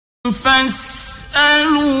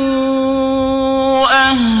فاسألوا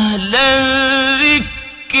أهل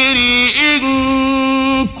الذكر إن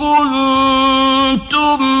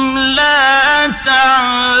كنتم لا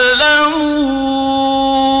تعلمون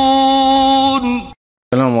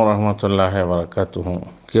আসসালামু রাহমাতুল্লাহি ওয়া বারাকাতুহু।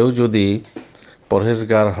 কেউ যদি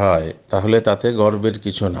পরহেজগার হয় তাহলে তাতে গর্বের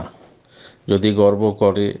কিছু না। যদি গর্ব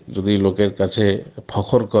করে, যদি লোকের কাছে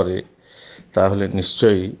ফখর করে, তাহলে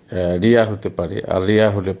নিশ্চয়ই রিয়া হতে পারে, আর রিয়া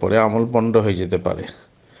হলে পরে আমল পণ্ড হয়ে যেতে পারে।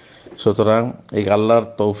 সুতরাং এই আল্লাহর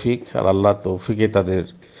তৌফিক, আর আল্লাহর তৌফিকে তাদের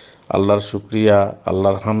আল্লাহর শুকরিয়া,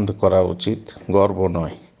 আল্লাহর হামদ করা উচিত, গর্ব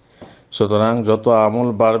নয়। সুতরাং যত আমল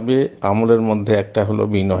বাড়বে, আমলের মধ্যে একটা হলো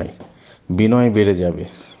বিনয়। বিনয় বেড়ে যাবে,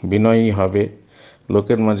 বিনয়ী হবে,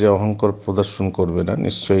 লোকের মাঝে অহংকার প্রদর্শন করবে না।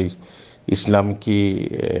 নিশ্চয়ই ইসলাম কি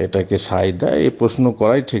এটাকে সায় দেয়? এই প্রশ্ন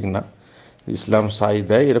করাই ঠিক না। ইসলাম সায়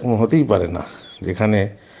দেয় এরকম হতেই পারে না। যেখানে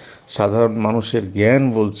সাধারণ মানুষের জ্ঞান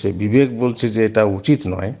বলছে, বিবেক বলছে যে এটা উচিত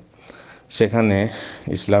নয়, সেখানে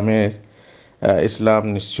ইসলাম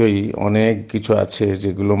নিশ্চয়ই অনেক কিছু আছে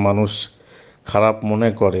যেগুলো মানুষ খারাপ মনে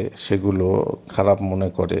করে, সেগুলো খারাপ মনে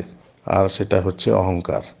করে, আর সেটা হচ্ছে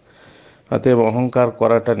অহংকার। অতএব অহংকার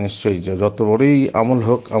করাটা নিশ্চয়ই, যত বড়ই আমল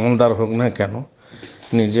হোক, আমলদার হোক না কেন,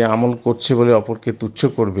 নিজে আমল করছে বলে অপরকে তুচ্ছ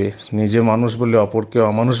করবে, নিজে মানুষ বলে অপরকে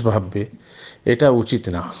অমানুষ ভাববে, এটা উচিত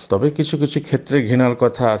না। তবে কিছু কিছু ক্ষেত্রে ঘৃণার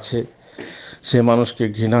কথা আছে, সে মানুষকে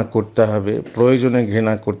ঘৃণা করতে হবে, প্রয়োজনে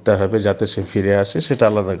ঘৃণা করতে হবে যাতে সে ফিরে আসে, সেটা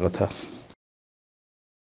আলাদা কথা।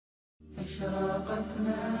 أشرقت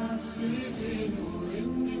نفسي بنور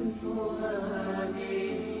من فؤادي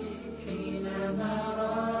حينما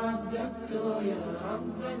رددت يا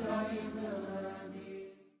رب العباد